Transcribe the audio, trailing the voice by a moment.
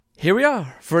Here we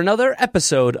are for another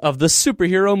episode of the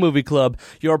Superhero Movie Club,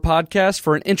 your podcast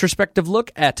for an introspective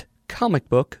look at comic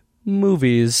book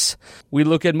movies. We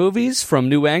look at movies from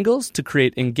new angles to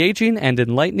create engaging and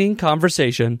enlightening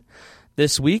conversation.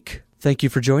 This week, thank you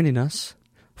for joining us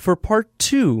for part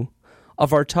 2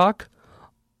 of our talk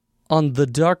on The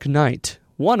Dark Knight,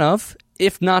 one of,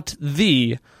 if not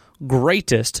the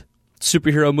greatest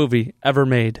superhero movie ever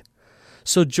made.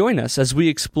 So join us as we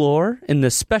explore in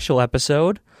this special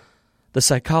episode the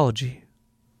psychology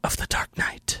of The Dark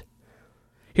Knight.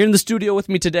 Here in the studio with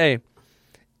me today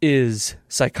is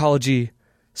psychology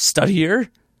studier,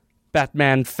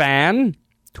 Batman fan,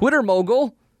 Twitter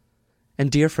mogul, and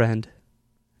dear friend,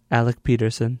 Alec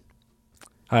Peterson.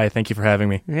 Hi, thank you for having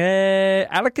me. Hey,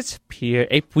 Alec is here.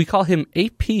 We call him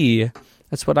AP.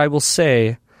 That's what I will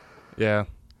say. Yeah.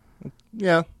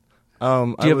 Do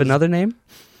you have another name?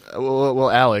 Well,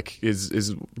 Alec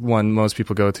is one most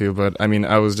people go to, but I mean,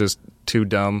 I was just too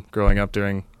dumb growing up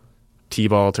during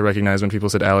T-ball to recognize when people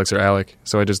said Alex or Alec,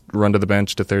 so I just run to the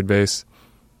bench to third base.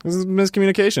 This is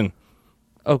miscommunication.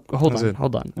 Oh,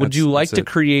 hold on. Would you like to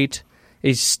create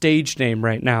a stage name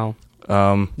right now?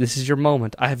 This is your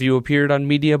moment. Have you appeared on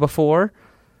media before?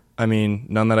 I mean,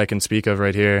 none that I can speak of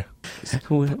right here.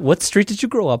 What street did you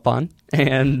grow up on?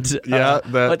 And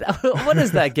what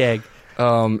is that gag?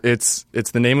 It's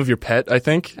the name of your pet, I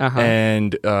think,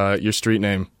 and your street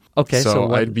name. Okay,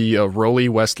 so I'd be a Rolly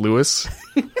West Lewis.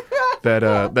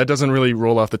 That doesn't really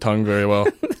roll off the tongue very well.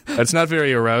 It's not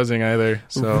very arousing either.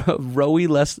 So Rolly,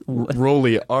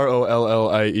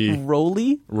 R-O-L-L-I-E.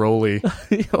 Rolly.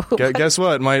 Guess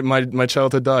what? My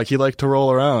childhood dog. He liked to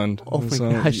roll around. Oh my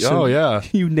gosh! Oh yeah.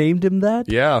 You named him that?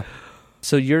 Yeah.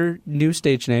 So your new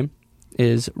stage name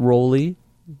is Rolly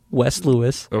West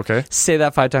Lewis. Okay. Say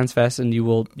that 5 times fast and you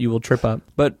will trip up.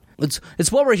 But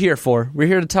it's what we're here for. We're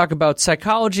here to talk about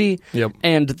psychology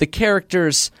and the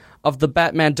characters of the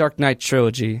Batman Dark Knight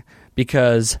trilogy,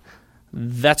 because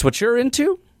that's what you're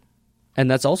into, and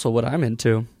that's also what I'm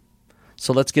into.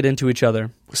 So let's get into each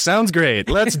other. Sounds great.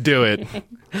 Let's do it.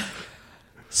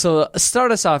 So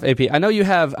start us off, AP. I know you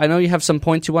have some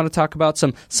points you want to talk about,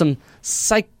 some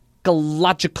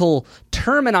psychological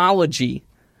terminology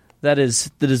that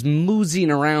is moozing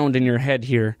around in your head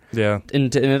here. Yeah.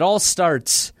 And it all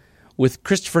starts with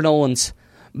Christopher Nolan's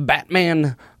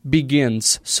Batman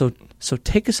Begins. So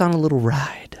take us on a little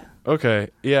ride. Okay.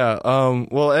 Yeah.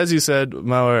 Well, as you said,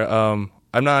 Mauer,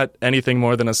 I'm not anything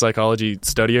more than a psychology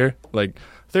studier, like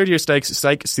third-year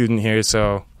psych student here,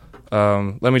 so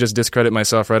let me just discredit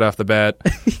myself right off the bat.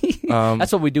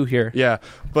 That's what we do here. Yeah.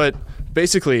 But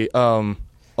basically,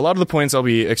 a lot of the points I'll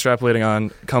be extrapolating on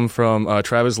come from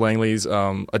Travis Langley's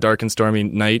A Dark and Stormy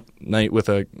Night with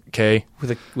a K.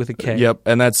 With a K. Yep,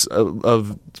 and that's a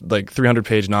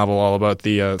 300-page novel all about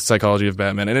the psychology of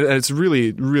Batman, and it's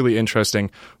really, really interesting.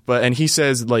 And he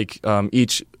says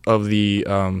each of the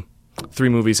 3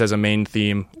 movies has a main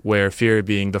theme, where fear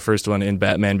being the first one in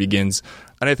Batman Begins,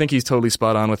 and I think he's totally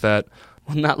spot on with that.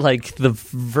 Well, not like the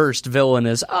first villain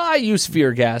is, I use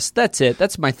fear gas. That's it.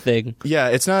 That's my thing. Yeah,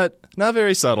 it's not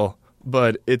very subtle,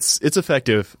 but it's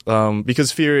effective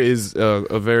because fear is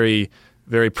a very,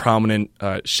 very prominent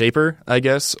shaper, I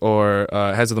guess, or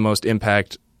has the most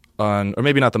impact on, or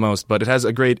maybe not the most, but it has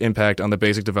a great impact on the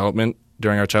basic development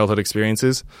during our childhood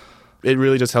experiences. It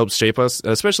really just helps shape us,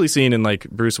 especially seen in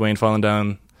Bruce Wayne falling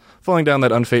down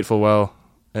that unfateful well.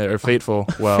 Or fateful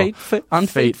well.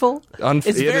 Unfateful?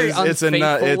 It's very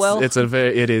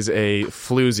unfateful It is a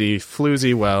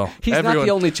floozy well. He's not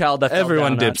the only child that fell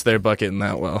everyone down dips their bucket in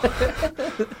that well.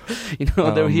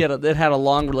 It had a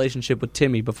long relationship with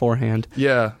Timmy beforehand.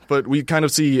 Yeah, but we kind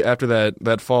of see after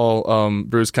that fall,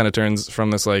 Bruce kind of turns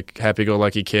from this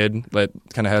happy-go-lucky kid that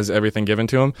kind of has everything given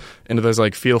to him into this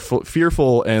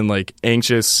fearful and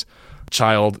anxious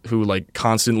child who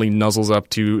constantly nuzzles up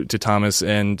to Thomas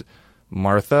and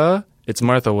Martha? It's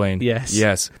Martha Wayne.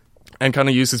 Yes. And kind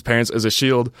of use his parents as a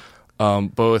shield,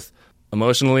 both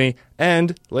emotionally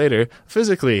and later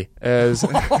physically. Yes,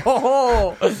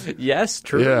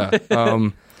 true. Yeah.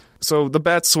 So the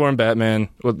bats swarm Batman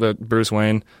with Bruce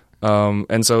Wayne,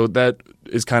 and so that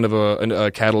is kind of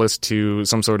a catalyst to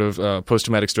some sort of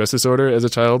post-traumatic stress disorder as a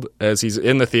child, as he's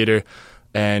in the theater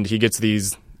and he gets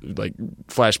these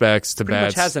flashbacks to Pretty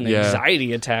bats. Much has an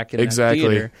anxiety attack in that exactly.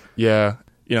 theater. Yeah.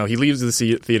 He leaves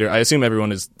the theater. I assume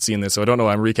everyone has seen this, so I don't know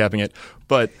why I'm recapping it.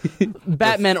 But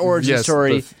Batman origin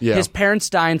story. His parents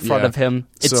die in front of him.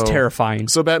 It's terrifying.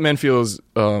 So Batman feels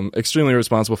extremely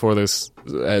responsible for this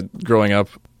growing up.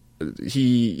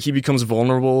 He becomes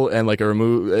vulnerable and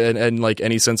and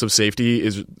any sense of safety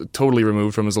is totally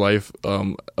removed from his life,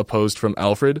 opposed from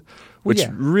Alfred, which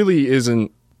really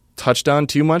isn't touched on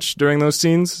too much during those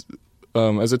scenes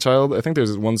as a child. I think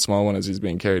there's one small one as he's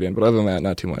being carried in, but other than that,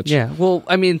 not too much. Yeah, well,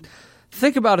 I mean,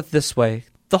 think about it this way.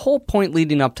 The whole point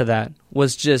leading up to that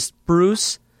was just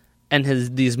Bruce and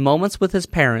these moments with his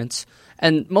parents.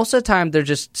 And most of the time, they're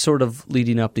just sort of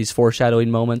leading up these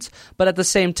foreshadowing moments. But at the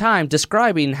same time,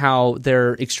 describing how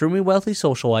they're extremely wealthy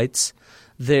socialites.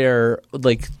 They're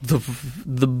like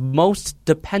the most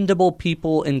dependable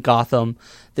people in Gotham.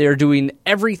 They're doing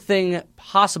everything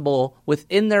possible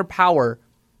within their power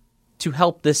to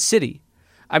help this city.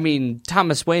 I mean,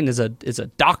 Thomas Wayne is a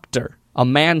doctor, a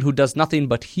man who does nothing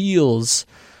but heals.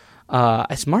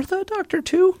 Is Martha a doctor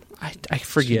too? I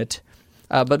forget.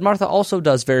 But Martha also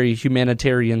does very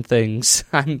humanitarian things,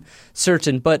 I'm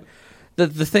certain. But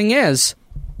the thing is,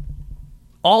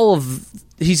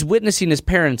 he's witnessing his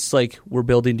parents, like, we're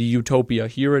building the utopia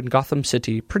here in Gotham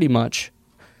City, pretty much.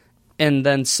 And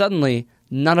then suddenly,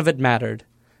 none of it mattered,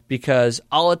 because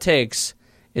all it takes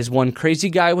is one crazy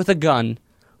guy with a gun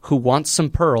who wants some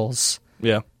pearls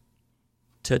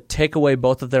to take away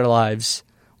both of their lives,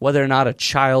 whether or not a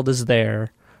child is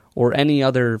there or any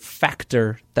other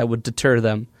factor that would deter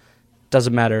them.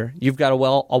 Doesn't matter. You've got a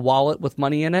wallet with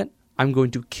money in it. I'm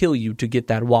going to kill you to get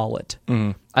that wallet.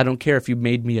 I don't care if you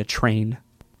made me a train.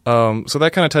 So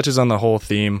that kind of touches on the whole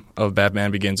theme of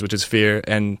Batman Begins, which is fear,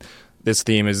 and this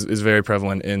theme is very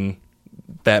prevalent in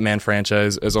Batman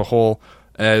franchise as a whole.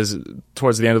 As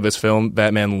towards the end of this film,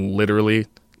 Batman literally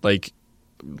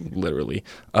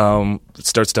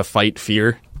starts to fight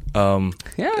fear,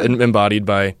 embodied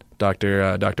by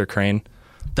Dr. Crane.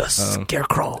 The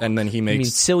Scarecrow. And then he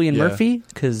makes... You mean Cillian Murphy?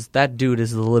 Because that dude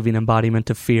is the living embodiment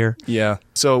of fear. Yeah.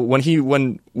 So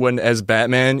when as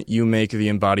Batman, you make the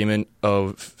embodiment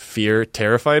of fear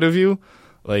terrified of you,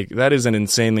 like, that is an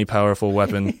insanely powerful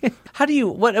weapon. How do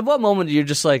you... At what moment are you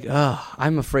just like,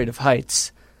 I'm afraid of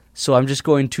heights, so I'm just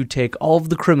going to take all of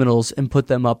the criminals and put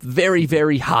them up very,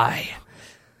 very high.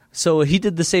 So he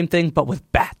did the same thing, but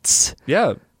with bats.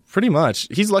 Yeah, pretty much.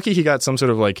 He's lucky he got some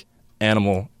sort of, like,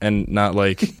 animal and not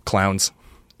like clowns.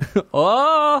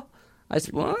 You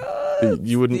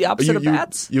wouldn't. The opposite of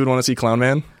bats. You would want to see Clown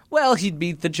Man. Well, he'd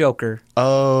beat the Joker.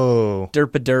 Oh,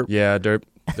 derp. Yeah, derp.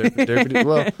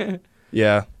 Well,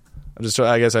 yeah.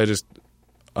 I guess I just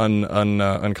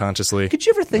unconsciously. Could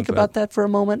you ever think about that for a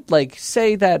moment? Like,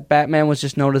 say that Batman was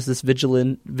just known as this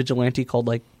vigilante called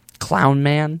like Clown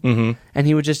Man, and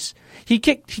he would just he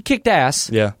kicked ass.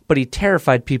 Yeah, but he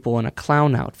terrified people in a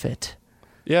clown outfit.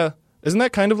 Yeah. Isn't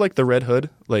that kind of like the Red Hood,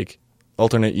 like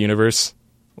alternate universe,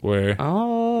 where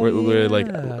like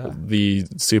the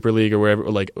Super League or wherever,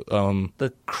 like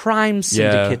the crime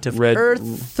syndicate of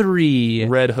Earth 3,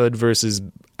 Red Hood versus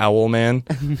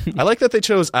Owlman. I like that they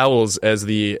chose owls as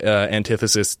the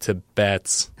antithesis to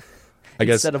bats. I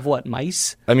guess instead of what,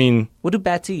 mice? I mean, what do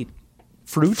bats eat?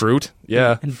 Fruit.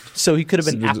 Yeah. And so he could have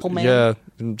been Appleman. Yeah,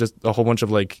 just a whole bunch of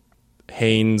like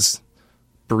Hanes.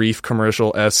 Brief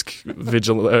commercial-esque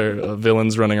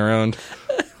villains running around.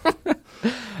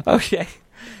 Okay.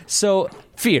 So,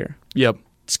 fear. Yep.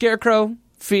 Scarecrow,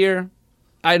 fear.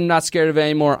 I'm not scared of it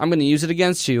anymore. I'm going to use it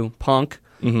against you, punk.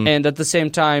 And at the same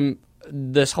time,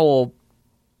 this whole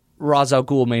Ra's al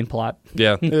Ghul main plot.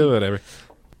 Yeah, whatever.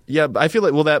 Yeah, I feel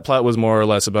like, that plot was more or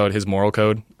less about his moral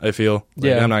code, I feel.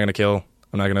 Like, I'm not going to kill.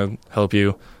 I'm not going to help you.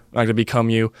 I'm not going to become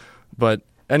you. But...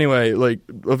 Anyway, like,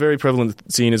 a very prevalent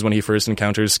scene is when he first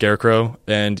encounters Scarecrow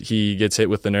and he gets hit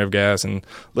with the nerve gas and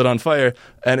lit on fire.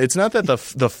 And it's not that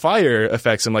the fire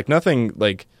affects him. Like, nothing,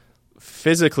 like,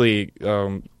 physically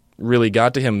really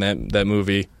got to him that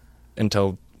movie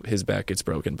until his back gets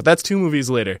broken. But that's 2 movies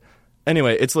later.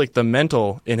 Anyway, it's like the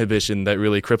mental inhibition that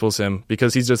really cripples him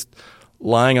because he's just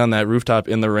lying on that rooftop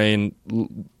in the rain,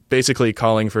 basically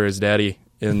calling for his daddy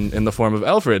in the form of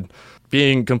Alfred.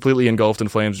 Being completely engulfed in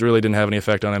flames really didn't have any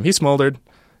effect on him. He smoldered.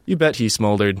 You bet he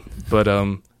smoldered. But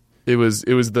it was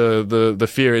the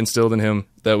fear instilled in him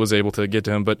that was able to get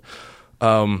to him. But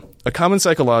a common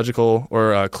psychological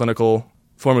or clinical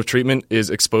form of treatment is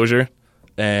exposure.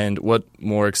 And what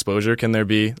more exposure can there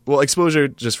be? Well, exposure,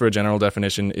 just for a general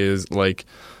definition, is like,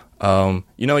 you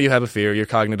have a fear. You're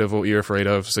cognitive of what you're afraid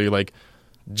of. So you like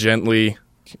gently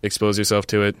expose yourself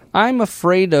to it. I'm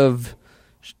afraid of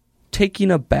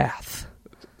taking a bath.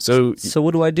 So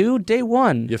what do? Day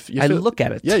 1, I look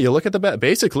at it. Yeah, you look at the bath.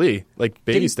 Basically, like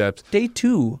baby steps. Day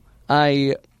 2,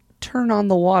 I turn on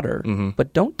the water,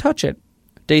 but don't touch it.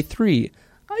 Day 3,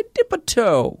 I dip a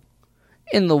toe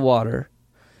in the water.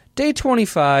 Day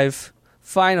 25,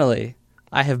 finally,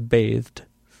 I have bathed.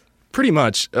 Pretty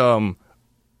much. And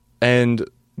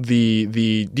the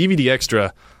DVD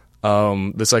extra,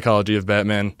 The Psychology of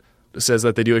Batman, says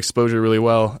that they do exposure really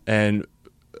well, and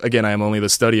again, I am only the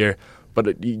studier,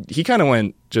 but he kind of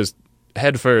went just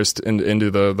head first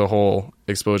into the whole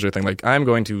exposure thing. Like, I'm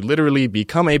going to literally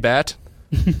become a bat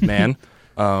man,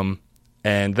 and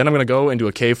then I'm going to go into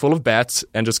a cave full of bats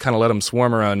and just kind of let them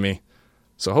swarm around me.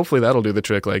 So hopefully that'll do the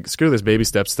trick. Like, screw this baby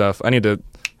step stuff. I need to...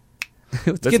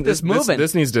 Let's get this moving.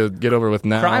 This needs to get over with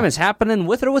now. Crime is happening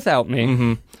with or without me.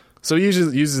 Mm-hmm. So he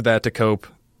uses that to cope,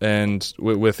 and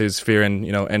with his fear and,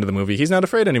 end of the movie, he's not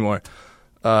afraid anymore.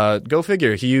 Go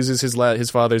figure. He uses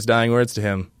his father's dying words to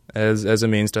him as a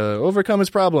means to overcome his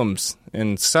problems,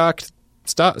 and sock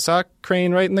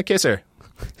Crane right in the kisser.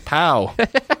 Pow.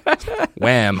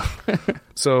 Wham.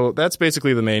 So that's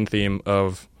basically the main theme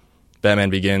of Batman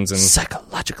Begins. And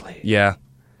psychologically. Yeah.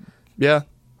 Yeah.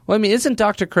 Well, I mean, isn't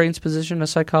Dr. Crane's position a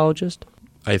psychologist?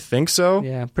 I think so.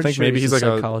 Yeah, I think sure maybe he's like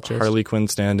a psychologist. Harley Quinn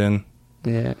stand-in.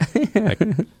 Yeah.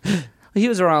 He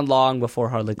was around long before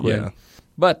Harley Quinn. Yeah.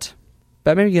 But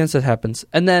Batman Begins, that happens.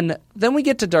 And then we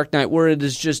get to Dark Knight, where it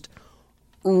is just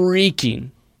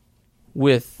reeking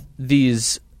with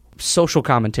these social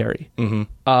commentary,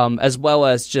 as well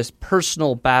as just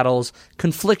personal battles,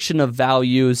 confliction of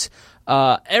values.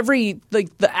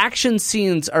 The action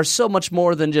scenes are so much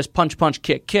more than just punch, punch,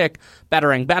 kick, kick,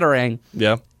 batarang.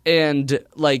 Yeah. And,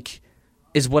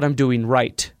 is what I'm doing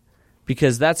right?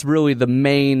 Because that's really the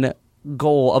main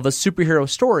goal of a superhero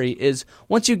story, is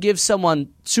once you give someone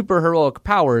superheroic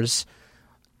powers,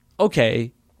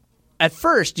 okay, at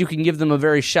first you can give them a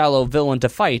very shallow villain to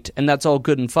fight, and that's all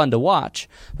good and fun to watch.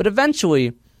 But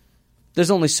eventually,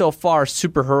 there's only so far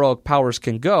superheroic powers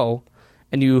can go,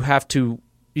 and you have to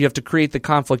create the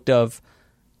conflict of,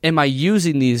 am I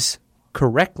using these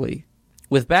correctly?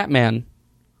 With Batman,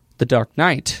 The Dark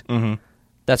Knight,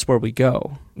 that's where we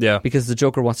go. Yeah. Because the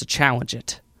Joker wants to challenge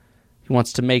it. He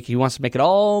wants to make it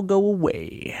all go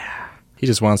away. He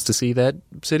just wants to see that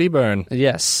city burn.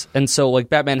 Yes. And so,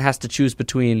 Batman has to choose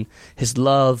between his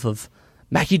love of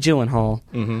Maggie Gyllenhaal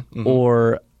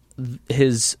or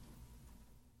his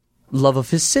love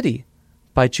of his city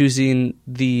by choosing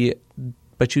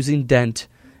Dent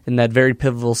in that very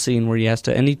pivotal scene where he has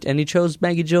to... And he chose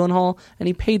Maggie Gyllenhaal, and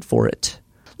he paid for it.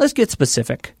 Let's get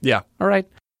specific. Yeah. All right?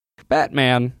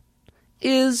 Batman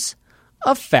is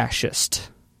a fascist.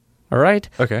 All right?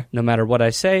 Okay. No matter what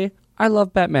I say, I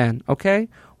love Batman, okay?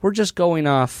 We're just going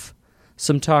off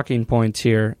some talking points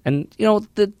here. And,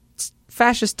 the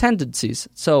fascist tendencies.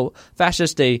 So,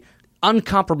 fascist, a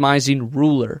uncompromising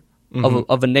ruler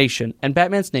of a nation. And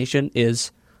Batman's nation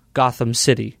is Gotham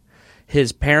City.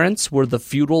 His parents were the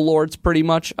feudal lords, pretty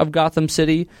much, of Gotham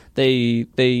City.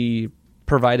 They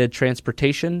provided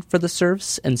transportation for the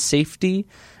serfs and safety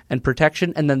and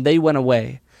protection, and then they went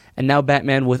away. And now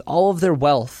Batman, with all of their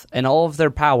wealth and all of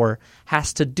their power,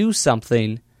 has to do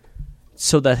something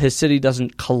so that his city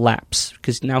doesn't collapse,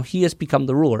 because now he has become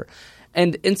the ruler.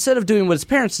 And instead of doing what his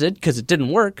parents did, because it didn't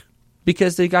work,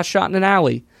 because they got shot in an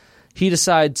alley, he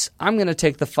decides, I'm going to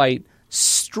take the fight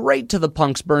straight to the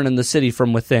punks burning the city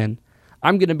from within.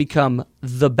 I'm going to become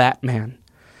the Batman.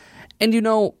 And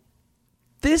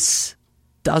this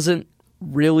doesn't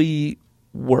really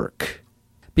work,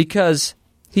 because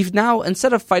he's now,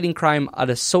 instead of fighting crime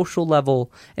at a social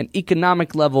level, an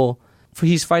economic level,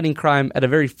 he's fighting crime at a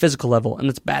very physical level, and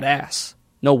it's badass.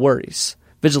 No worries.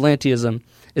 Vigilantism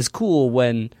is cool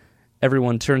when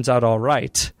everyone turns out all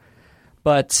right.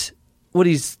 But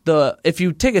if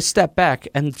you take a step back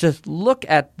and just look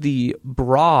at the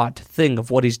broad thing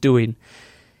of what he's doing,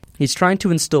 he's trying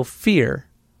to instill fear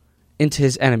into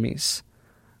his enemies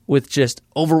with just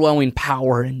overwhelming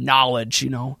power and knowledge.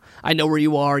 I know where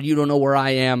you are, you don't know where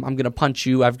I am, I'm going to punch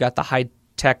you, I've got the high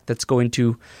tech that's going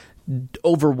to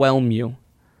overwhelm you.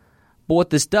 But what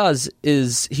this does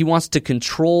is he wants to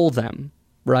control them,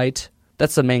 right?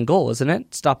 That's the main goal, isn't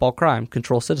it? Stop all crime,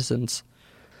 control citizens.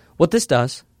 What this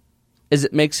does is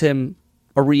it makes him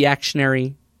a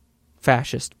reactionary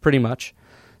fascist, pretty much.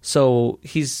 So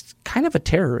he's kind of a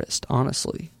terrorist,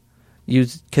 honestly.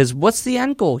 Because what's the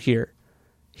end goal here?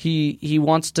 He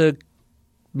wants to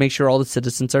make sure all the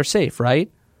citizens are safe,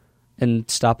 right? And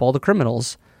stop all the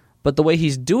criminals. But the way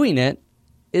he's doing it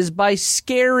is by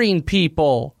scaring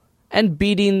people and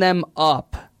beating them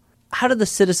up. How do the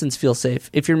citizens feel safe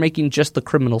if you're making just the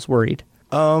criminals worried?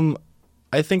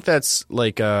 I think that's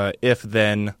like a if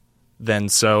then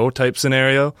so type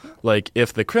scenario. Like,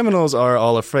 if the criminals are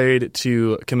all afraid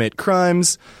to commit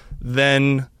crimes,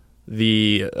 then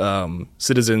the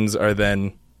citizens are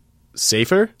then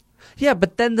safer. Yeah,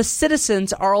 but then the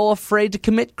citizens are all afraid to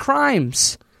commit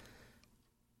crimes.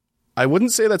 I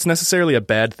wouldn't say that's necessarily a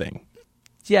bad thing.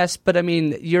 Yes, but I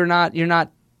mean, you're not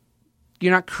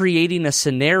creating a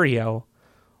scenario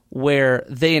where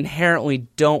they inherently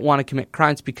don't want to commit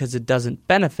crimes because it doesn't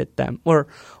benefit them. Or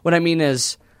what I mean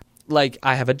is, like,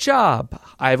 I have a job,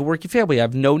 I have a working family, I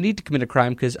have no need to commit a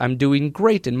crime because I'm doing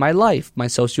great in my life. My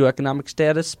socioeconomic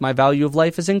status, my value of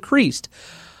life has increased.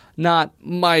 Not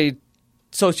my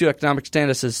socioeconomic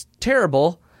status is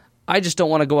terrible, I just don't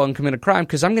want to go out and commit a crime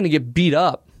because I'm going to get beat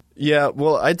up. Yeah,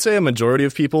 well, I'd say a majority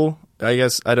of people, I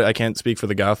guess, I can't speak for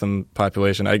the Gotham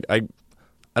population. I don't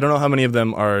know how many of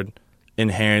them are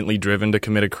inherently driven to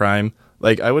commit a crime.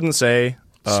 Like, I wouldn't say...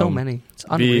 so many. It's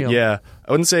unreal.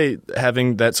 I wouldn't say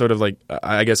having that sort of, like,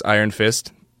 I guess, Iron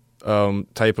Fist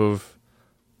type of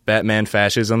Batman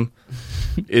fascism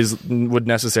would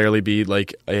necessarily be,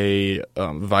 like, a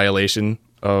violation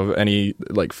of any,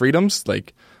 like, freedoms.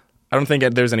 Like, I don't think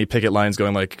there's any picket lines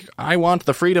going like, I want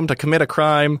the freedom to commit a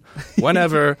crime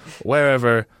whenever,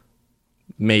 wherever,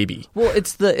 maybe. Well,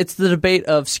 it's the debate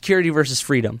of security versus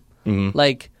freedom. Mm-hmm.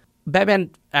 Like, Batman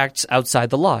acts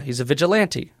outside the law. He's a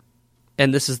vigilante.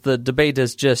 And this is the debate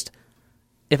is just,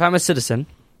 if I'm a citizen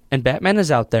and Batman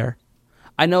is out there,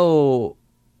 I know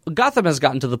Gotham has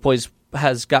gotten to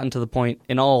the point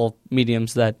in all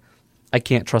mediums that I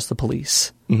can't trust the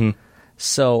police. Mm-hmm.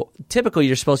 So typically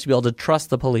you're supposed to be able to trust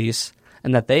the police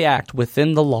and that they act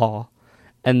within the law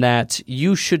and that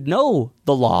you should know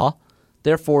the law,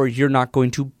 therefore you're not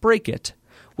going to break it.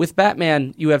 With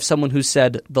Batman, you have someone who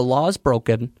said, the law is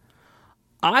broken,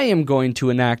 I am going to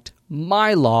enact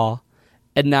my law,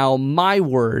 and now my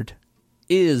word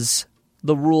is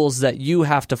the rules that you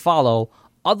have to follow.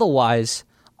 Otherwise,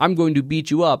 I'm going to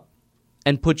beat you up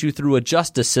and put you through a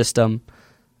justice system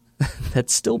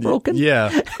that's still broken.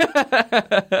 Yeah.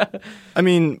 I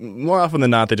mean, more often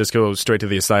than not, they just go straight to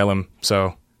the asylum,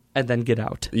 so... And then get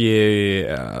out.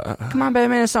 Yeah. Come on,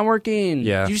 Batman, it's not working.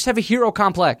 Yeah. You just have a hero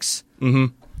complex.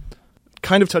 Mm-hmm.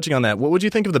 Kind of touching on that, what would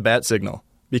you think of the bat signal?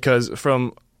 Because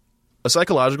from a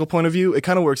psychological point of view, it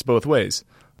kind of works both ways.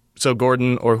 So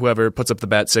Gordon or whoever puts up the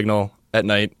bat signal at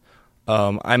night.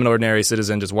 I'm an ordinary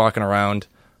citizen just walking around,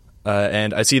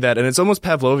 and I see that, and it's almost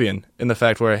Pavlovian in the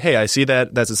fact where, hey, I see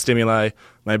that, that's a stimuli.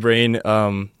 My brain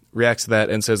reacts to that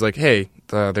and says, like, hey,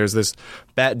 there's this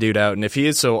bat dude out, and if he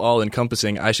is so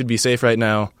all-encompassing, I should be safe right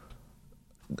now.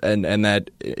 And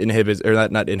that inhibits, or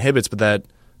not inhibits, but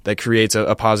that creates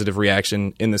a positive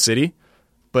reaction in the city.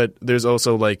 But there's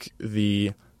also, like,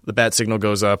 the bat signal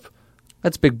goes up.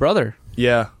 That's Big Brother.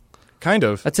 Yeah, kind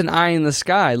of. That's an eye in the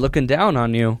sky looking down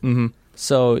on you. Mm-hmm.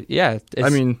 So, yeah,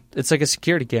 it's like a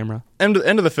security camera. End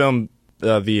of the film,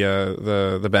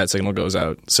 the bat signal goes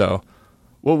out. So,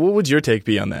 what would your take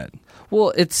be on that?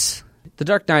 Well, The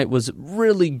Dark Knight was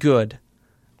really good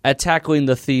at tackling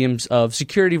the themes of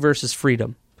security versus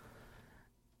freedom.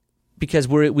 Because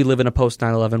we live in a post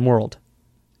 9/11 world.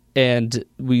 And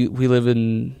we live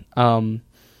in...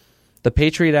 the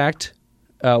Patriot Act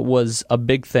was a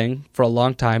big thing for a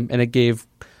long time, and it gave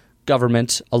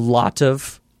government a lot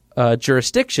of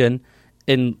jurisdiction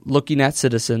in looking at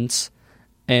citizens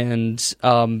and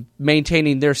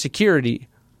maintaining their security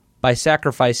by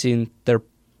sacrificing their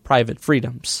private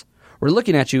freedoms. We're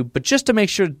looking at you, but just to make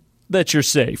sure that you're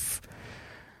safe.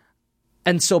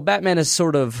 And so Batman is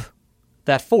sort of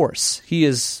that force. He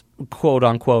is, quote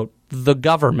unquote, the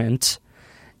government,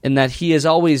 in that he is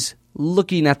always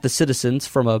looking at the citizens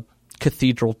from a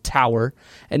cathedral tower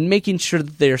and making sure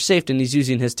that they are safe, and he's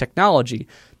using his technology.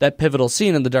 That pivotal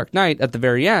scene in The Dark Knight at the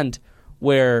very end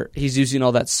where he's using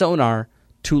all that sonar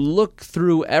to look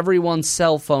through everyone's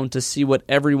cell phone to see what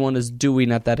everyone is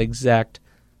doing at that exact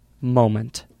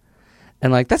moment.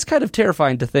 And like, that's kind of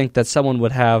terrifying to think that someone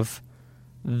would have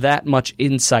that much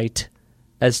insight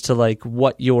as to like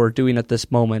what you're doing at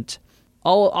this moment.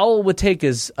 All it would take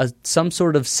is some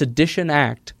sort of sedition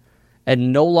act,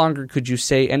 and no longer could you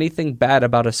say anything bad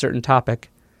about a certain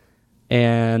topic.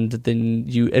 And then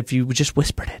if you just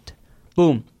whispered it,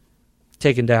 boom,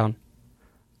 taken down.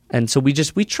 And so we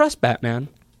trust Batman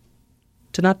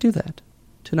to not do that,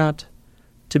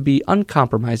 to be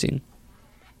uncompromising.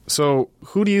 So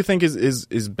who do you think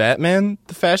is Batman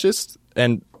the fascist?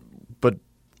 But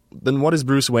then what is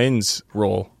Bruce Wayne's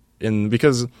role in?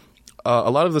 Because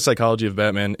a lot of the psychology of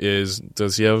Batman is,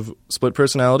 does he have split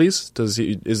personalities?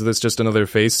 Is this just another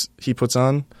face he puts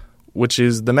on? Which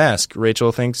is the mask.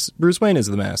 Rachel thinks Bruce Wayne is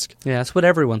the mask. Yeah, that's what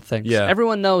everyone thinks. Yeah.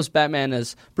 Everyone knows Batman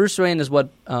is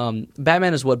what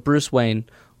Bruce Wayne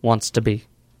wants to be.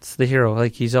 It's the hero.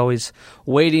 Like, he's always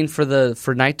waiting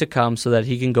for night to come so that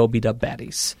he can go beat up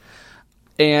baddies.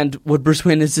 And what Bruce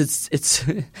Wayne is, it's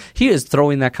he is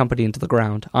throwing that company into the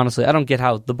ground. Honestly, I don't get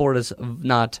how the board has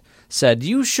not said,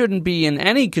 you shouldn't be in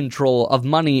any control of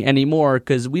money anymore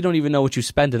because we don't even know what you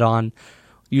spend it on.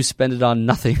 you spend it on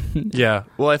nothing. Yeah.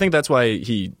 Well, I think that's why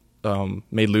he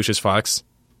made Lucius Fox.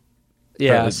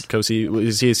 Yeah. Is he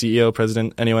a CEO,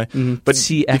 president, anyway? Mm-hmm. But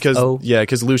CFO.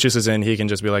 because Lucius is in, he can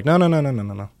just be like,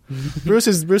 no. Bruce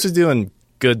is doing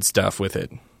good stuff with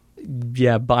it.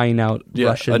 Yeah, buying out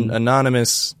Russian,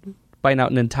 anonymous, buying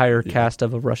out an entire cast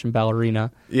of a Russian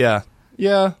ballerina. Yeah.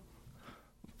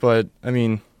 But I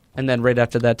mean, and then right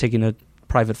after that, taking a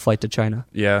private flight to China.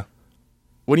 Yeah.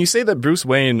 When you say that Bruce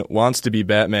Wayne wants to be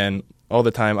Batman all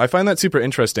the time, I find that super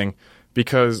interesting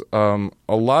because a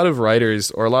lot of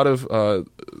writers or a lot of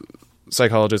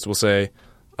psychologists will say,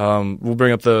 we'll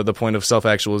bring up the point of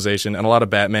self-actualization, and a lot of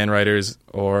Batman writers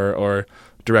or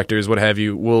directors, what have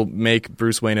you, will make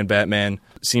Bruce Wayne and Batman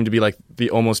seem to be like the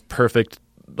almost perfect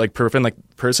person, like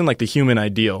the human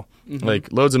ideal. Mm-hmm.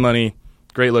 Like loads of money,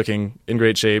 great looking, in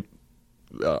great shape,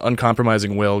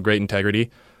 uncompromising will, great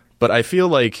integrity. But I feel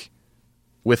like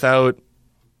without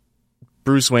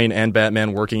Bruce Wayne and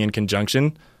Batman working in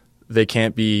conjunction, they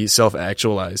can't be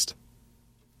self-actualized.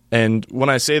 And when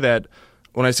I say the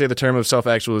term of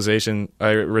self-actualization, I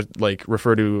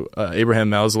refer to Abraham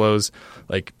Maslow's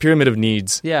pyramid of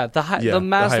needs. Yeah, the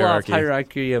Maslow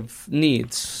hierarchy of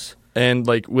needs. And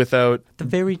without the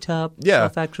very top,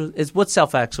 what's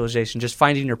self-actualization? Just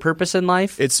finding your purpose in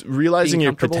life. It's realizing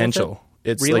your potential.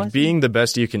 It's like being the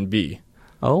best you can be.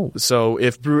 Oh, so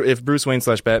if Bruce Wayne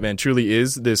 / Batman truly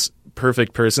is this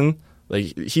perfect person,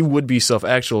 he would be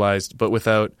self-actualized, but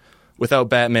without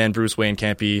Batman, Bruce Wayne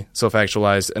can't be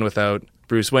self-actualized, and without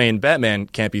Bruce Wayne, Batman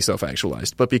can't be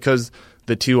self-actualized. But because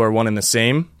the two are one and the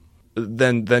same,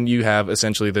 then you have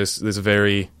essentially this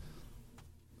very,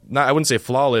 I wouldn't say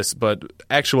flawless, but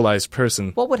actualized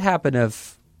person. What would happen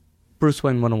if Bruce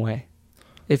Wayne went away?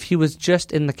 If he was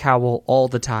just in the cowl all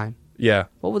the time? Yeah.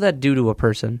 What would that do to a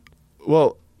person?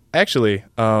 Well, actually,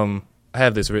 I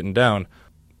have this written down.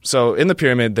 So in the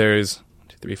pyramid, there's 1,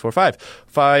 2, 3, 4,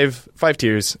 5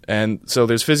 tiers, and so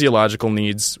there's physiological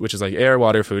needs, which is like air,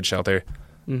 water, food, shelter.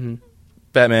 Mm-hmm.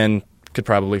 Batman could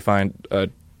probably find a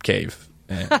cave.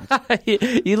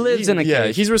 He lives in a cave. Yeah,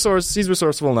 he's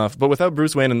resourceful enough, but without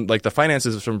Bruce Wayne and the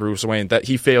finances from Bruce Wayne, that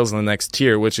he fails in the next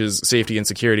tier, which is safety and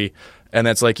security, and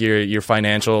that's your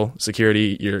financial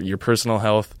security, your personal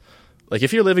health.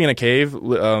 If you're living in a cave,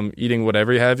 eating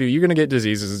whatever you have, you're going to get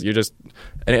diseases.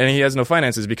 And he has no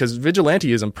finances because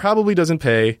vigilanteism probably doesn't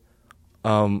pay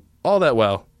all that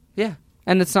well. Yeah,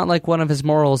 and it's not like one of his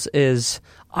morals is,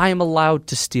 I am allowed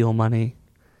to steal money.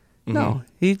 Mm-hmm. No,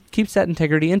 he keeps that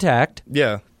integrity intact.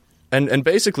 Yeah, and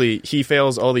basically he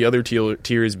fails all the other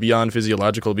tiers beyond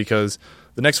physiological because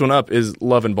the next one up is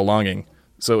love and belonging.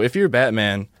 So if you're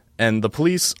Batman and the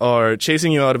police are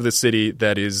chasing you out of the city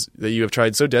that you have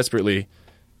tried so desperately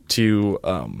to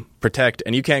protect,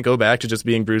 and you can't go back to just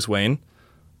being Bruce Wayne,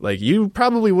 you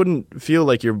probably wouldn't feel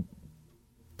like you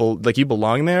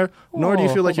belong there, nor do you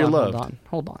feel like you're loved.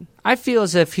 Hold on. I feel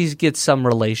as if he gets some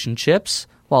relationships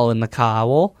while in the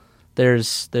cowl.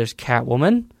 There's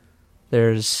Catwoman.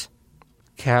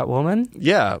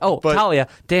 Yeah. Oh, Talia.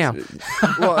 Damn.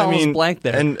 Well, I mean, blank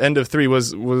there. And end of 3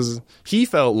 was he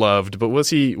felt loved, but was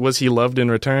he loved in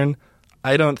return?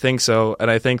 I don't think so, and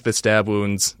I think the stab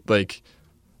wounds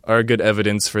are good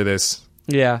evidence for this.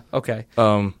 Yeah. Okay.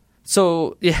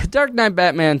 So yeah, Dark Knight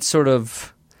Batman sort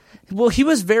of. Well, he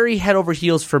was very head over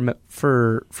heels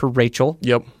for Rachel.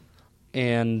 Yep.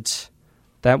 And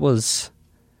that was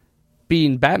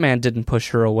being Batman didn't push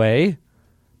her away.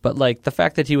 But, the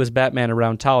fact that he was Batman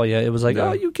around Talia, it was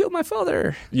oh, you killed my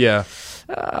father. Yeah.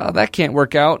 That can't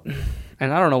work out.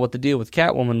 And I don't know what the deal with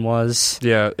Catwoman was.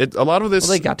 Yeah, a lot of this...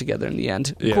 Well, they got together in the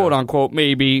end. Yeah. Quote, unquote,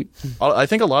 maybe. I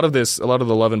think a lot of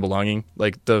the love and belonging,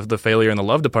 the failure in the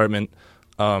love department,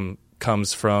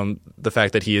 comes from the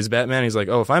fact that he is Batman. He's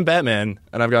if I'm Batman,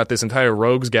 and I've got this entire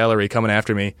rogues gallery coming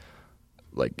after me,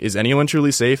 is anyone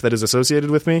truly safe that is associated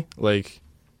with me?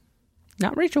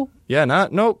 Not Rachel. Yeah,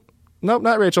 Nope,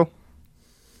 not Rachel.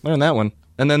 Learn that one.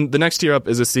 And then the next tier up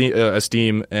is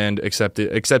esteem and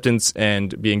acceptance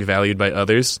and being valued by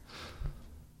others.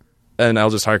 And I'll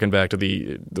just harken back to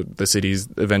the cities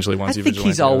eventually wants you. I think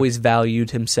he's always valued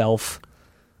himself.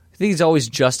 I think he's always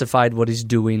justified what he's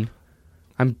doing.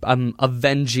 I'm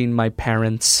avenging my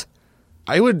parents.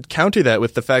 I would counter that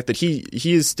with the fact that he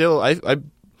is still. I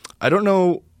don't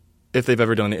know if they've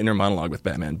ever done an inner monologue with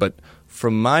Batman, but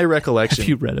from my recollection... Have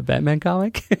you read a Batman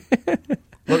comic?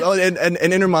 Well, and an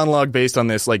inner monologue based on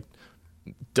this,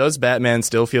 does Batman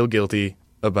still feel guilty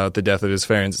about the death of his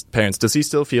parents? Does he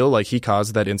still feel like he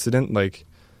caused that incident?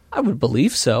 I would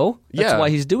believe so. That's why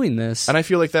he's doing this. And I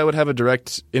feel like that would have a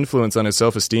direct influence on his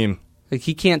self-esteem.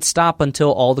 He can't stop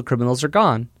until all the criminals are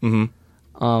gone.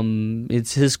 Mm-hmm.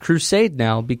 It's his crusade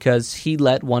now because he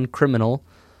let one criminal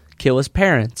kill his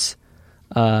parents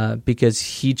because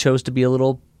he chose to be a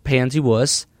little pansy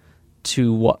wuss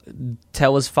to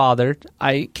tell his father,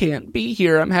 I can't be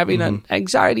here, I'm having an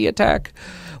anxiety attack,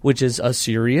 which is a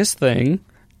serious thing.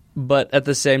 But at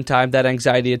the same time, that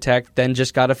anxiety attack then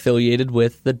just got affiliated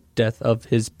with the death of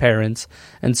his parents.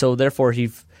 And so therefore he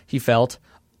felt,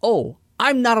 oh,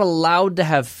 I'm not allowed to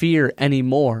have fear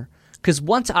anymore. Because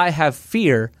once I have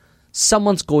fear,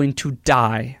 someone's going to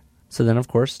die. So then, of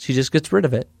course, he just gets rid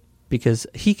of it. Because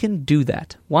he can do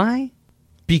that. Why?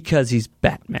 Because he's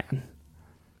Batman.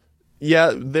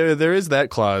 Yeah, there is that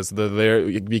clause.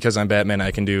 Because I'm Batman,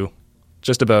 I can do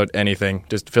just about anything.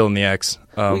 Just fill in the X.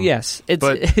 Yes.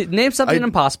 Name something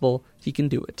impossible, he can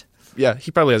do it. Yeah, he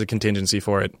probably has a contingency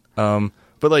for it. But,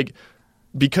 like,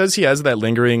 because he has that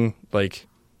lingering, like,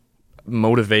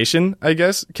 motivation, I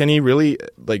guess, can he really,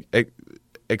 like,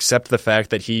 accept the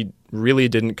fact that he really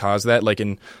didn't cause that? Like,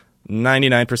 in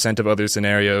 99% of other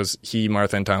scenarios,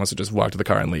 Martha, and Thomas would just walk to the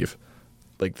car and leave.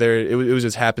 Like, it was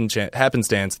just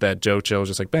happenstance that Joe Chill was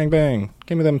just like, bang, bang,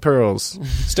 give me them pearls,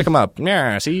 stick them up,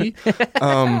 yeah, see?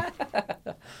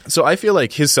 So I feel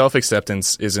like his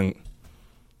self-acceptance isn't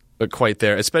quite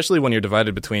there, especially when you're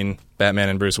divided between Batman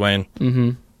and Bruce Wayne.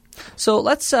 Mm-hmm. So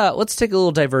let's take a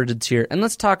little divergence here, and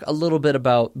let's talk a little bit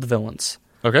about the villains.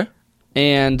 Okay.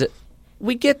 And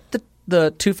we get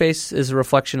the Two-Face is a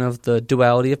reflection of the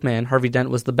duality of man. Harvey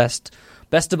Dent was the best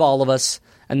of all of us,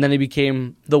 and then he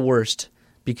became the worst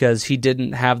because he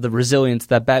didn't have the resilience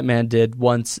that Batman did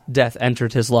once death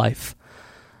entered his life.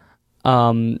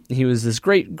 He was this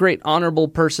great, great, honorable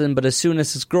person, but as soon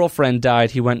as his girlfriend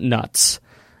died, he went nuts.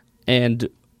 And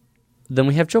then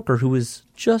we have Joker, who is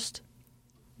just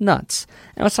nuts.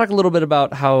 And let's talk a little bit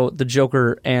about how the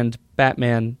Joker and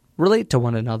Batman relate to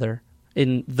one another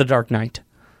in The Dark Knight.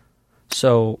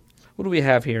 So, what do we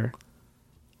have here?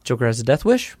 Joker has a death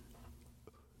wish?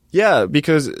 Yeah,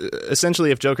 because essentially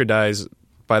if Joker dies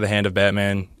by the hand of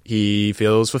Batman, he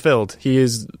feels fulfilled. He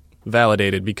is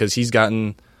validated because he's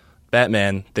gotten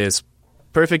Batman, this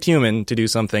perfect human, to do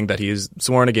something that he is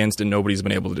sworn against and nobody's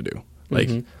been able to do. Like,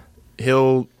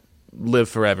 he'll live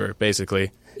forever,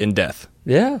 basically, in death.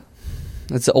 Yeah.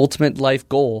 That's the ultimate life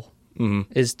goal,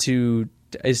 is to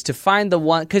find the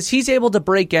one, because he's able to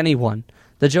break anyone.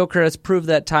 The Joker has proved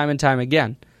that time and time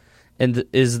again. And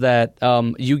is that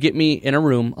you get me in a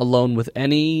room alone with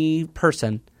any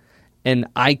person, and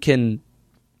I can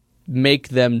make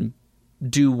them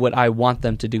do what I want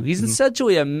them to do. He's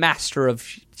essentially a master of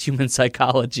human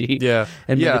psychology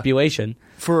and manipulation.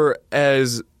 For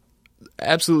as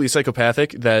absolutely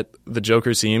psychopathic that the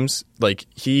Joker seems, like,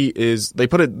 he is, they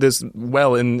put it this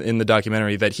well in the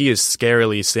documentary, that he is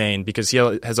scarily sane because he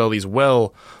has all these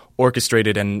well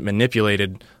orchestrated and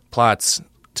manipulated plots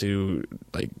to,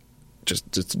 like,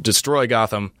 just destroy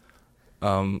Gotham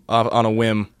on a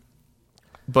whim.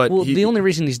 But the only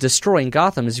reason he's destroying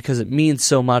Gotham is because it means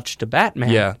so much to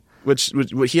Batman. Yeah, which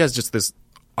he has just this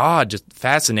odd just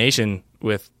fascination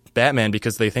with Batman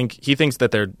because he thinks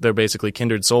that they're basically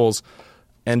kindred souls,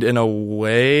 and in a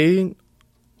way,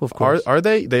 of course, are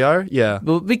they? They are, yeah.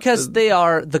 Well, because they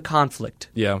are the conflict.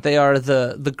 Yeah, they are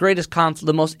the greatest conflict,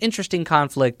 the most interesting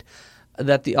conflict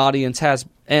that the audience has,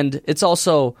 and it's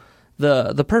also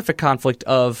the perfect conflict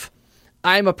of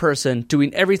I'm a person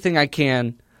doing everything I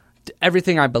can,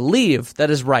 everything I believe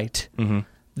that is right.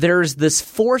 There's this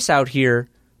force out here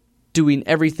doing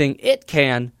everything it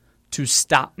can to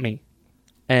stop me.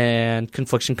 And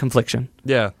confliction.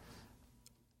 Yeah.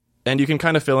 And you can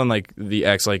kind of fill in, like, the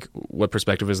X, like, what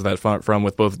perspective is that from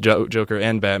with both Joker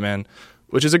and Batman,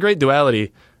 which is a great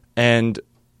duality. And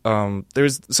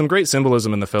there's some great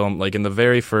symbolism in the film. Like, in the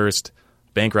very first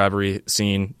bank robbery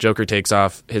scene, Joker takes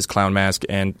off his clown mask,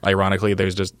 and ironically,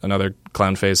 there's just another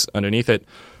clown face underneath it.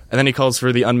 And then he calls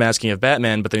for the unmasking of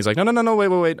Batman, but then he's like, no,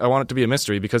 wait, I want it to be a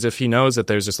mystery, because if he knows that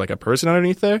there's just, like, a person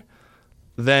underneath there,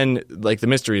 then, like, the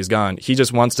mystery is gone. He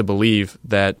just wants to believe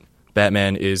that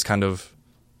Batman is kind of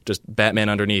just Batman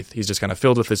underneath. He's just kind of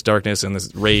filled with this darkness and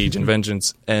this rage and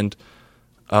vengeance, and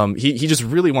he just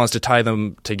really wants to tie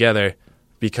them together,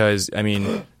 because, I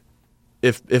mean,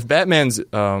 if Batman's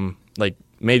like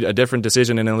made a different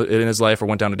decision in his life or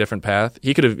went down a different path,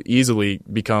 he could have easily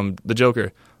become the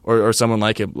Joker or someone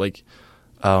like him. Like,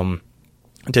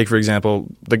 take for example,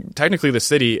 technically the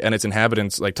city and its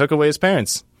inhabitants, like, took away his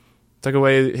parents, took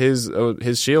away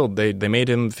his shield. They made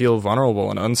him feel vulnerable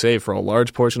and unsafe for a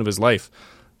large portion of his life.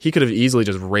 He could have easily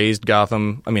just raised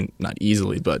Gotham. I mean, not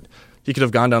easily, but he could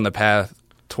have gone down the path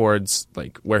towards,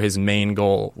 like, where his main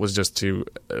goal was just to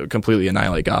completely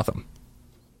annihilate Gotham.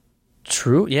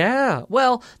 True. Yeah.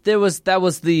 Well, that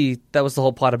was the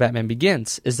whole plot of Batman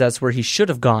Begins. Is that's where he should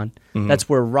have gone. Mm-hmm. That's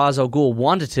where Ra's al Ghul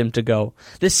wanted him to go.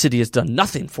 This city has done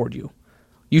nothing for you.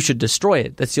 You should destroy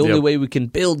it. That's the only way we can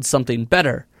build something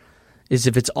better. Is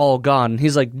if it's all gone. And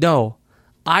he's like, no,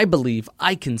 I believe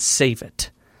I can save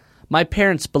it. My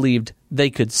parents believed they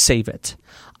could save it.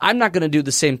 I'm not going to do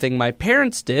the same thing my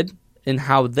parents did in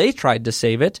how they tried to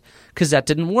save it, because that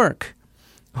didn't work.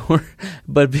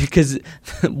 But because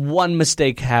one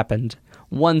mistake happened,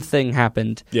 one thing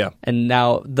happened, and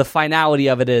now the finality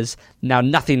of it is now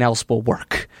nothing else will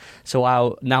work.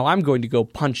 So now I'm going to go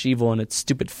punch evil in its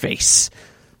stupid face.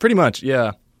 Pretty much,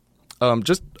 yeah.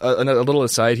 Just a little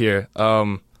aside here. I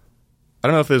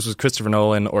don't know if this was Christopher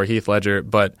Nolan or Heath Ledger,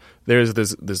 but there's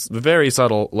this very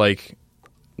subtle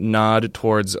nod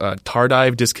towards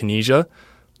tardive dyskinesia.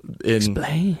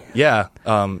 Explain. Yeah.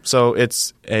 So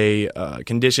it's a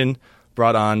condition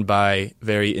brought on by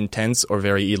very intense or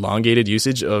very elongated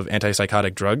usage of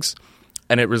antipsychotic drugs,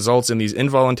 and it results in these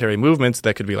involuntary movements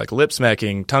that could be like lip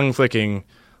smacking, tongue flicking,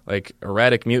 like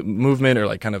erratic movement, or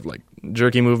like kind of like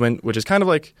jerky movement, which is kind of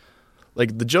like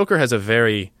the Joker has a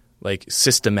very like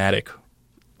systematic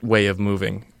way of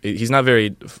moving. He's not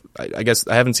very, I guess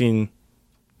I haven't seen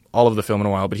all of the film in a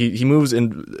while, but he moves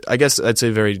in, I guess I'd say,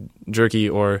 very jerky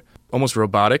or almost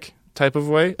robotic type of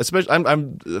way. Especially,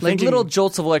 I'm thinking, like little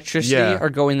jolts of electricity are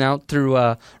going out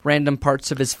through random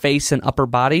parts of his face and upper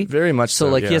body. Very much so.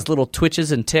 Like he has little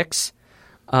twitches and ticks,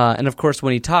 and of course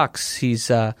when he talks, he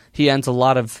ends a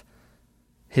lot of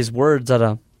his words at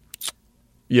a.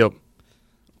 Yep.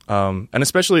 And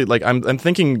especially like I'm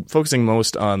focusing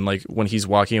most on like when he's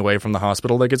walking away from the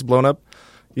hospital that gets blown up.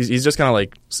 He's just kind of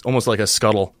like almost like a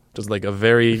scuttle, just like a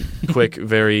very quick,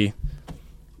 very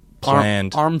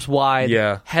planned, arms wide,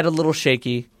 yeah, head a little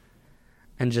shaky,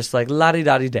 and just like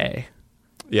la-di-da-di-day.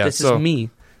 Yeah, this is me.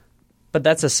 But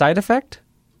that's a side effect.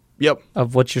 Yep.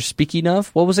 Of what you're speaking of.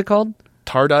 What was it called?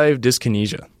 Tardive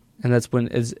dyskinesia. And that's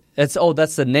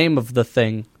that's the name of the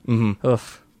thing. Mm-hmm.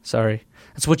 Oof, sorry.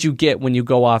 That's what you get when you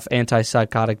go off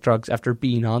antipsychotic drugs after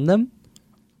being on them.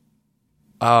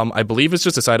 I believe it's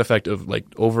just a side effect of like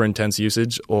over intense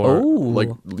usage or like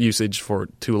usage for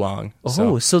too long.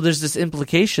 So there's this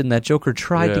implication that Joker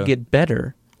tried to get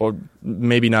better, or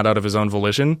maybe not out of his own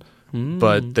volition,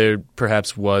 but there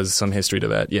perhaps was some history to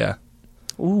that. Yeah.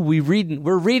 Ooh,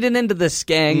 we're reading into this,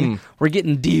 gang. We're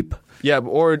getting deep. Yeah,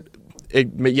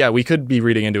 we could be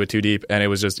reading into it too deep, and it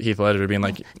was just Heath Ledger being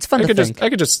like, "It's fun to think. I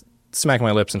could just smack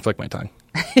my lips and flick my tongue."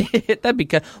 That'd be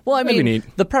good. Well, I mean,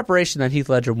 the preparation that Heath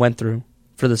Ledger went through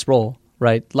for this role,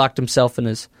 right? Locked himself in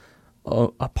his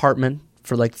apartment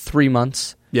for like 3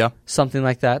 months. Yeah. Something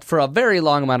like that. For a very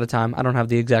long amount of time. I don't have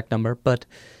the exact number,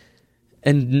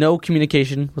 and no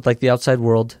communication with like the outside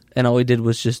world. And all he did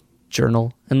was just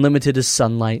journal and limited his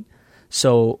sunlight.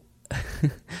 So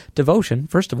devotion,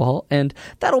 first of all, and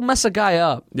that'll mess a guy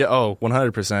up. Yeah. Oh,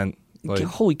 100%. Like,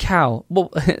 holy cow.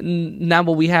 Well, now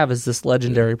what we have is this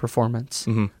legendary performance.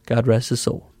 Mm-hmm. God rest his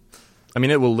soul. I mean,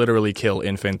 it will literally kill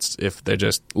infants if they're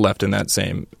just left in that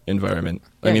same environment.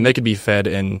 Yeah. I mean, they could be fed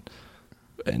and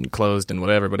closed and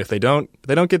whatever, but if they don't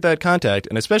get that contact,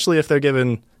 and especially if they're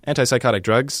given antipsychotic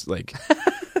drugs, like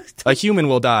a human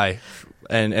will die,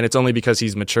 and it's only because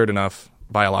he's matured enough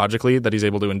biologically that he's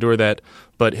able to endure that,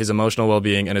 but his emotional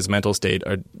well-being and his mental state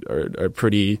are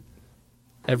pretty...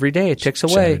 Every day it ticks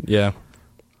away. Yeah.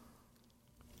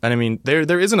 And I mean,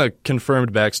 there isn't a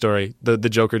confirmed backstory. The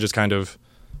Joker just kind of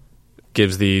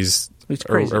gives these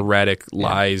erratic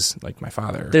lies, like my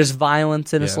father. There's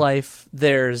violence in his life.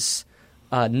 There's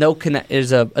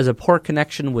there's a poor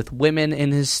connection with women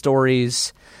in his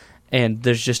stories, and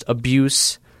there's just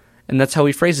abuse. And that's how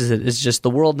he phrases it. It's just the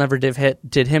world never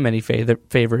did him any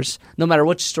favors. No matter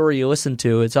which story you listen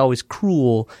to, it's always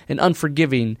cruel and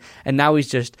unforgiving. And now he's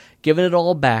just giving it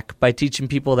all back by teaching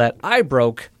people that I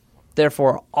broke,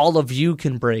 therefore all of you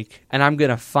can break. And I'm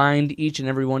going to find each and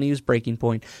every one of you's breaking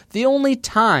point. The only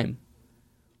time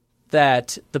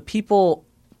that the people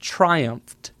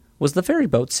triumphed was the ferry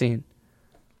boat scene,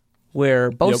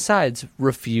 where both sides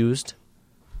refused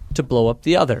to blow up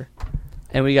the other.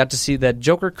 And we got to see that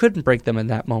Joker couldn't break them in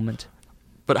that moment.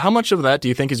 But how much of that do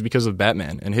you think is because of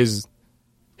Batman and his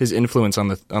influence on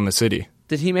the city?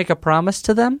 Did he make a promise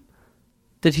to them?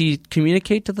 Did he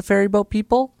communicate to the ferry boat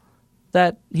people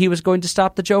that he was going to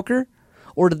stop the Joker?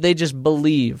 Or did they just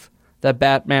believe that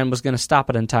Batman was going to stop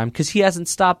it in time? Because he hasn't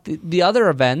stopped the other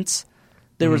events.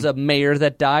 There was a mayor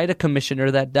that died, a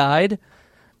commissioner that died,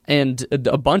 and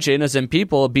a bunch of innocent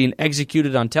people being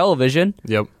executed on television.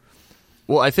 Yep.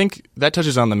 Well, I think that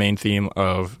touches on the main theme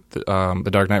of The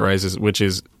Dark Knight Rises, which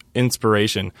is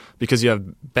inspiration because you have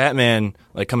Batman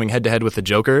like coming head to head with the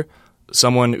Joker,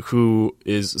 someone who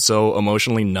is so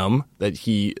emotionally numb that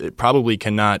he probably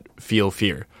cannot feel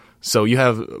fear. So you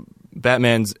have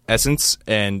Batman's essence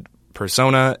and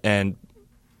persona and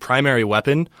primary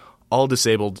weapon all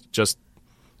disabled just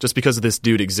because this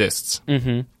dude exists.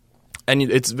 Mm-hmm. And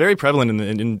it's very prevalent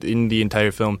in the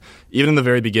entire film. Even in the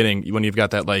very beginning, when you've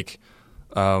got that like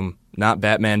not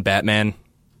Batman.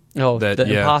 Oh, the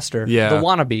imposter. Yeah. The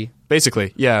wannabe.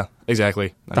 Basically, yeah,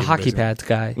 exactly. Not The even hockey basically. pads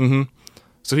guy. Mm-hmm.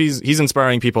 So he's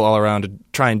inspiring people all around to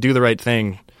try and do the right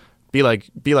thing. Be like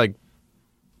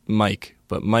Mike,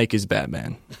 but Mike is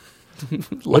Batman.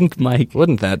 Like Mike.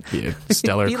 Wouldn't that be a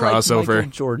stellar Be crossover? Like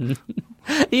Michael Jordan.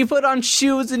 You put on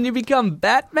shoes and you become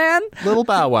Batman? Little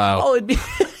Bow Wow. Oh, it'd be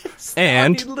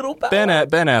And Little Bow Ben Wow.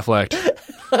 Affleck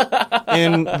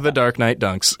in The Dark Knight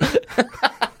Dunks.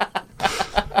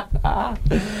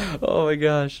 Oh my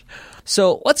gosh.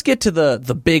 So let's get to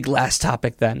the big last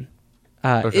topic then.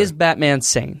 Okay. Is Batman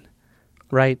sane?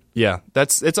 Right? Yeah,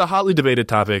 it's a hotly debated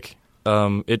topic.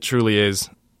 It truly is.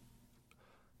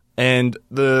 And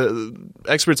the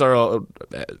experts are all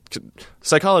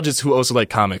psychologists who also like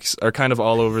comics are kind of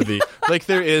all over the like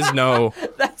there is no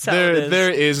That's how it is. there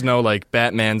is no like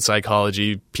Batman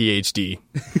psychology PhD.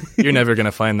 You're never going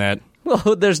to find that.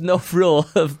 Well, there's no real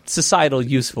societal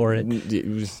use for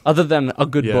it other than a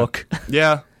good Yeah. book.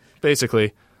 Yeah,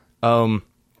 basically.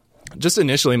 Just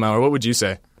initially, Mauer, what would you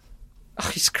say? Oh,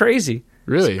 he's crazy.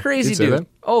 Really? He's a crazy You'd say dude. that?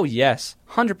 Oh, yes.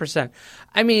 100%.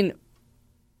 I mean,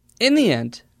 in the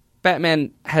end,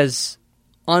 Batman has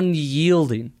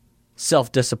unyielding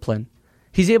self-discipline.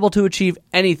 He's able to achieve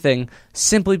anything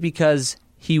simply because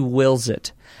he wills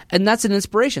it. And that's an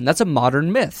inspiration. That's a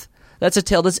modern myth. That's a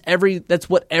tale that's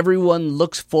what everyone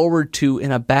looks forward to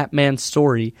in a Batman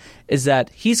story, is that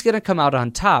he's going to come out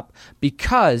on top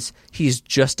because he's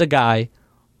just a guy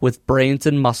with brains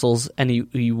and muscles, and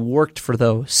he worked for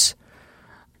those.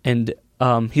 And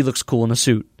he looks cool in a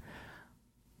suit.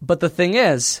 But the thing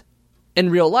is,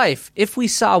 in real life, if we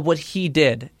saw what he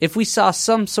did, if we saw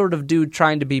some sort of dude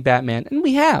trying to be Batman, and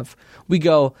we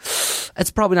go, it's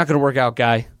probably not going to work out,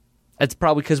 guy. It's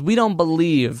probably because we don't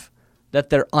believe that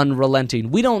they're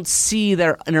unrelenting. We don't see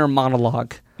their inner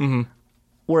monologue. Mm-hmm.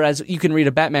 Whereas you can read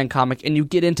a Batman comic and you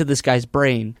get into this guy's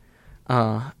brain,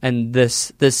 and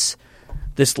this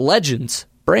legend's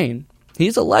brain.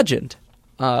 He's a legend.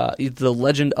 He's the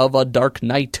legend of a Dark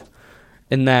Knight,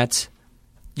 in that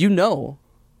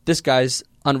this guy's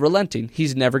unrelenting.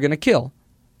 He's never going to kill.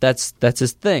 That's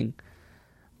his thing.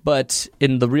 But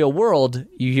in the real world,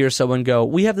 you hear someone go,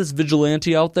 we have this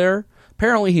vigilante out there.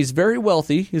 Apparently he's very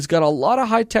wealthy. He's got a lot of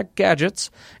high-tech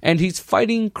gadgets, and he's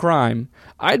fighting crime.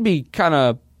 I'd be kind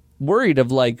of worried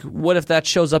of, like, what if that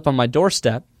shows up on my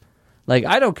doorstep? Like,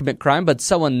 I don't commit crime, but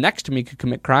someone next to me could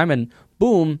commit crime, and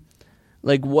boom.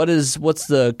 Like,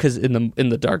 because in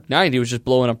the Dark Knight, he was just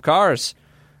blowing up cars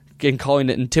and calling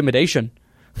it intimidation.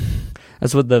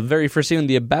 That's what the very first scene when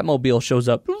the Batmobile shows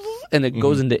up, and it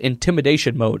goes into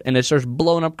intimidation mode, and it starts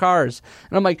blowing up cars.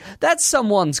 And I'm like, that's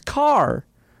someone's car.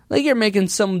 Like, you're making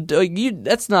you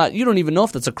don't even know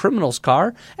if that's a criminal's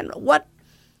car. And what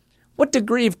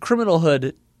degree of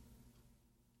criminalhood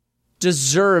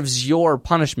deserves your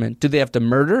punishment? Do they have to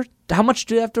murder? How much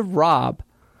do they have to rob?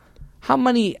 How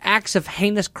many acts of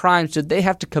heinous crimes did they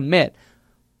have to commit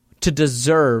to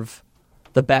deserve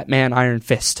the Batman Iron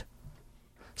Fist?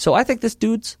 So I think this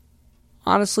dude's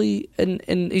honestly, and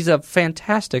he's a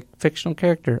fantastic fictional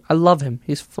character. I love him.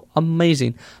 He's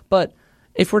amazing. But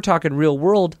if we're talking real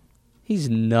world, he's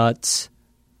nuts.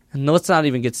 And let's not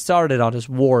even get started on his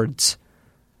wards.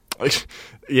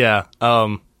 Yeah.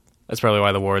 That's probably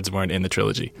why the wards weren't in the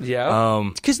trilogy. Yeah.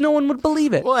 Because no one would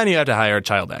believe it. Well, and you have to hire a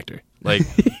child actor. Like,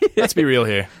 let's be real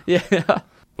here. Yeah.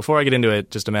 Before I get into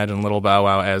it, just imagine Little Bow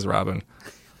Wow as Robin.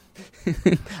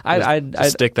 I'd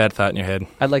stick that thought in your head.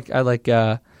 I like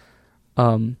Jaden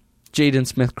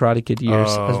Smith Karate Kid years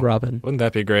as Robin. Wouldn't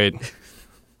that be great?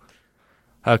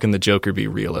 How can the Joker be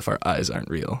real if our eyes aren't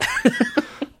real?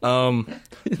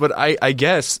 But I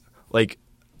guess, like,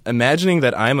 imagining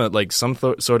that I'm some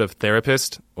sort of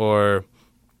therapist or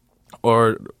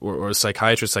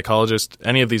psychiatrist, psychologist,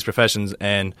 any of these professions,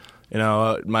 and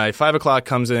my 5 o'clock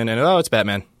comes in and it's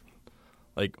Batman.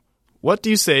 Like, what do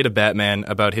you say to Batman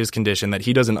about his condition that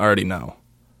he doesn't already know?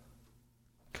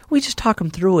 We just talk him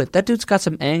through it. That dude's got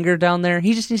some anger down there.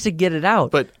 He just needs to get it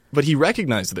out. But he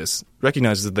recognizes this.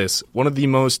 One of the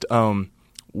most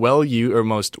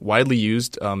most widely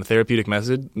used therapeutic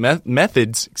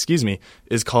methods,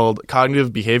 is called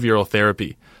cognitive behavioral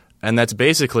therapy. And that's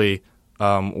basically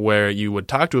where you would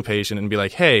talk to a patient and be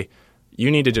like, hey,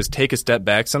 you need to just take a step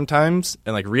back sometimes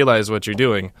and like realize what you're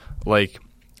doing. Like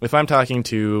if I'm talking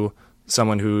to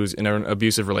someone who's in an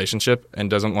abusive relationship and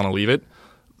doesn't want to leave it,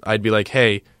 I'd be like,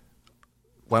 hey,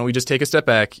 why don't we just take a step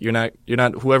back? You're not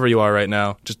whoever you are right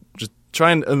now. Just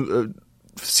try and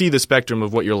see the spectrum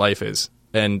of what your life is,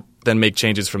 and then make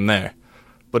changes from there.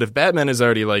 But if Batman is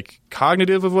already like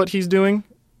cognitive of what he's doing,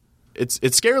 it's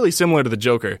scarily similar to the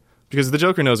Joker, because the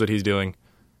Joker knows what he's doing.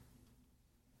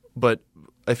 But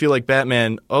I feel like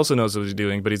Batman also knows what he's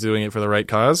doing, but he's doing it for the right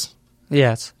cause.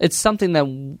 Yes. It's something that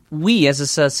we as a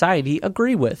society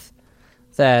agree with.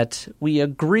 That we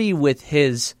agree with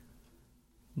his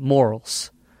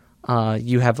morals.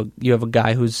 You have a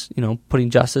guy who's, putting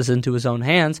justice into his own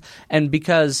hands, and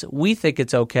because we think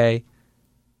it's okay,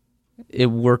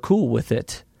 we're cool with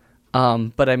it.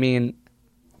 But I mean,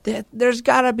 there's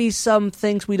got to be some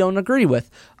things we don't agree with.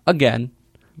 Again,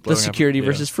 the security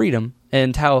versus freedom,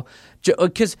 and how,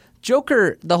 because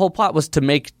Joker, the whole plot was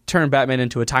to turn Batman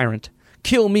into a tyrant,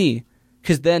 kill me,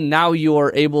 because then now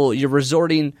you're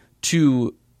resorting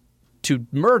to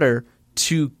murder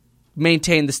to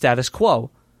maintain the status quo.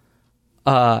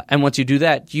 And once you do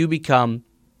that, you become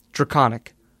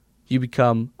draconic. You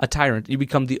become a tyrant. You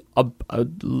become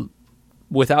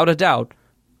without a doubt,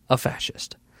 a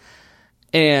fascist.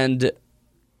 And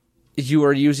you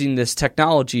are using this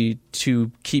technology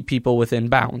to keep people within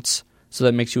bounds. So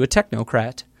that makes you a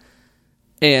technocrat.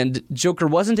 And Joker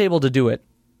wasn't able to do it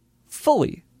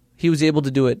fully. He was able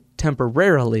to do it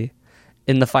temporarily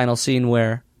in the final scene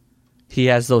where he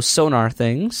has those sonar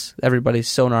things, everybody's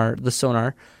sonar,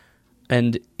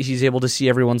 and he's able to see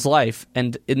everyone's life.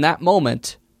 And in that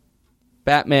moment,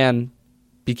 Batman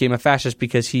became a fascist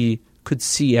because he could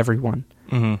see everyone.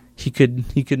 Mm-hmm.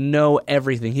 He could know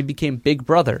everything. He became Big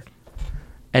Brother.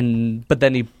 But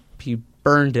then he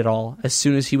burned it all as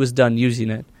soon as he was done using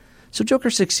it. So Joker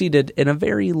succeeded in a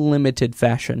very limited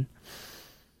fashion.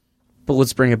 But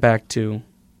let's bring it back to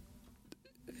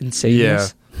insaneness. Yeah.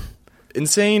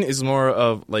 Insane is more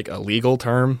of like a legal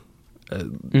term.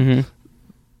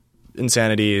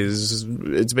 Insanity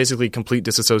it's basically complete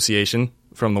disassociation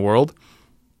from the world.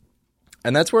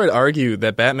 And that's where I'd argue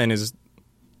that Batman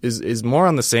is more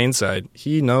on the sane side.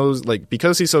 He knows, like,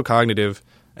 because he's so cognitive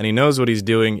and he knows what he's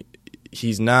doing,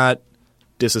 he's not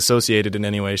disassociated in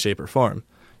any way, shape, or form.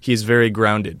 He's very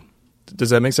grounded. Does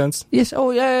that make sense? Yes.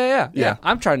 Oh, yeah.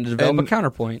 I'm trying to develop a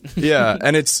counterpoint. Yeah,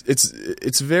 and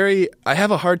it's very... I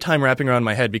have a hard time wrapping around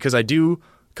my head because I do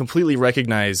completely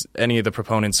recognize any of the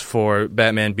proponents for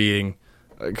Batman being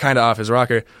kind of off his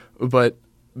rocker, but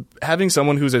having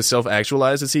someone who's as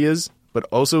self-actualized as he is, but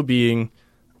also being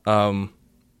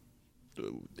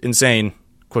insane,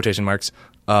 quotation marks,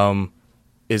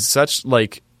 is such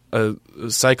like a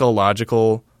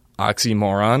psychological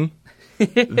oxymoron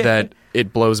that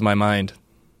it blows my mind.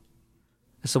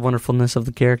 It's the wonderfulness of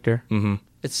the character. Mm-hmm.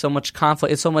 It's so much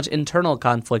conflict. It's so much internal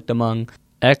conflict among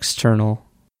external.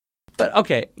 But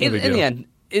okay, in the end,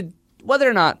 whether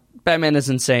or not Batman is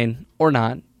insane or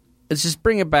not, let's just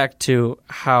bring it back to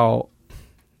how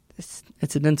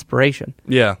it's an inspiration.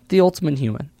 Yeah. The ultimate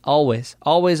human. Always,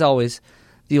 always, always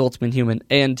the ultimate human.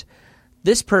 And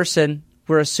this person,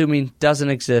 we're assuming, doesn't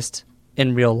exist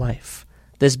in real life.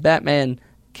 This Batman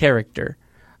character.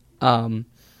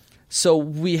 So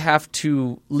we have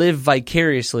to live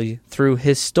vicariously through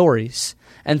his stories.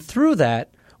 And through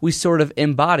that, we sort of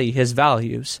embody his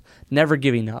values. Never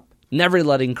giving up. Never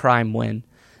letting crime win.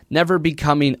 Never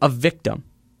becoming a victim.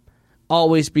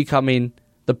 Always becoming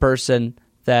the person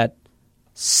that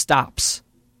stops.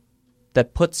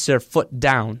 That puts their foot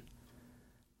down.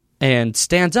 And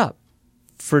stands up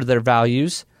for their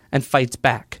values and fights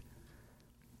back.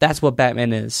 That's what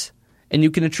Batman is. And you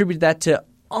can attribute that to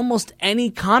almost any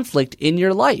conflict in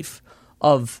your life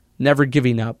of never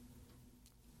giving up,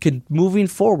 moving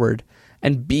forward,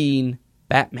 and being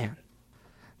Batman.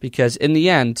 Because in the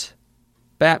end,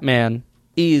 Batman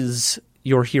is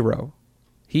your hero.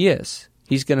 He is.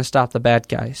 He's going to stop the bad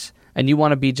guys. And you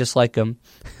want to be just like him.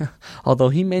 Although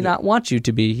he may not want you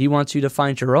to be. He wants you to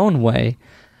find your own way.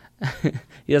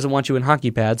 He doesn't want you in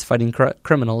hockey pads fighting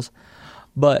criminals.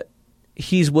 But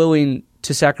he's willing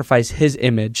to sacrifice his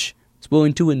image. He's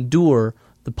willing to endure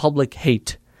the public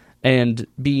hate and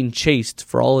being chased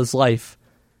for all his life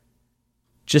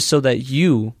just so that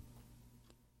you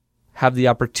have the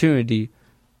opportunity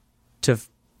to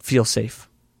feel safe,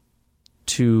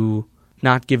 to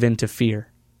not give in to fear.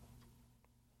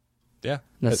 Yeah.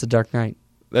 That's the Dark Knight.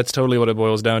 That's totally what it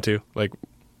boils down to, like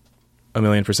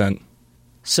 1,000,000%.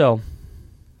 So,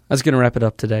 I was going to wrap it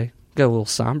up today. Got a little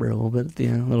somber a little bit at the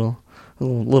end, a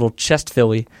little chest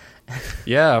filly.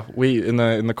 Yeah, we in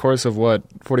the course of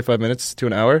 45 minutes to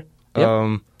an hour.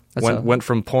 Yep. Went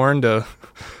from porn to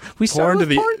We started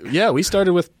with porn? Yeah, we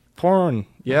started with porn.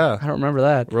 Yeah, I don't remember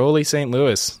that. Rowley St.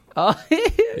 Louis. Oh,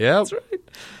 Yeah, that's right.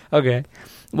 Okay,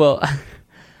 well,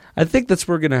 I think that's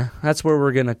where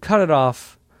we're gonna cut it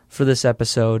off for this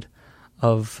episode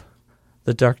of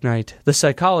The Dark Knight, the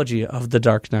psychology of The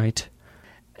Dark Knight,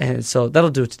 and so that'll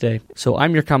do it today. So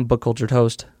I'm your comic book cultured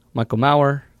host, Michael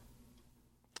Maurer.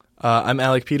 I'm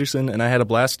Alec Peterson, and I had a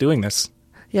blast doing this.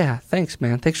 Yeah, thanks,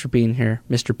 man. Thanks for being here,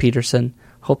 Mr. Peterson.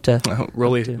 Hope to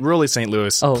Rowley St.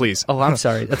 Louis, please. Oh, I'm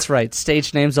sorry. That's right.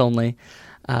 Stage names only.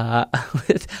 I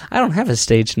don't have a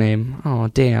stage name. Oh,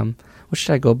 damn. What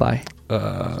should I go by?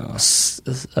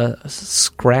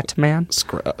 Scrat Man?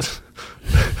 So,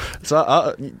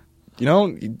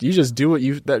 you just do what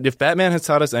if Batman has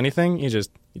taught us anything, you just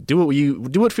do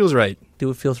what feels right. Do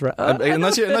what feels right.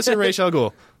 Unless you're Ra's al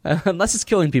Ghul. Unless it's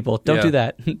killing people. Don't do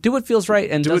that. Do what feels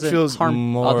right and do what doesn't feels harm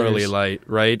morally others.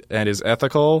 right and is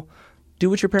ethical. Do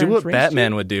what your parents Do what raised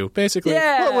Batman you. would do. Basically,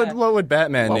 Yeah. what would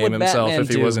Batman What name would himself Batman if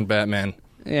he do? wasn't Batman?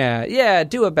 Yeah,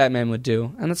 do what Batman would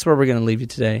do. And that's where we're going to leave you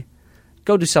today.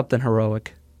 Go do something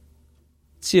heroic.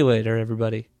 See you later,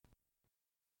 everybody.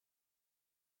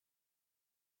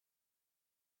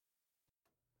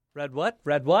 Red what?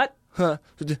 Red what?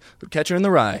 Catcher in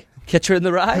the Rye. Catcher in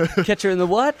the Rye? Catcher in the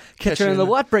what? Catcher in the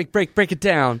what? Break it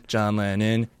down. John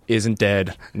Lennon isn't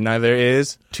dead. Neither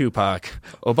is Tupac.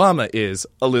 Obama is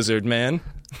a lizard man.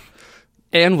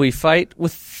 And we fight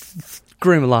with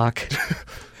Grimlock.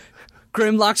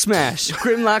 Grimlock smash.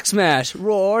 Grimlock smash.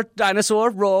 Roar,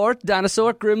 dinosaur,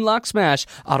 Grimlock smash.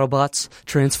 Autobots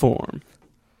transform.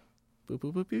 Boop,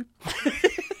 boop, boop, boop.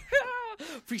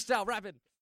 Freestyle rapping.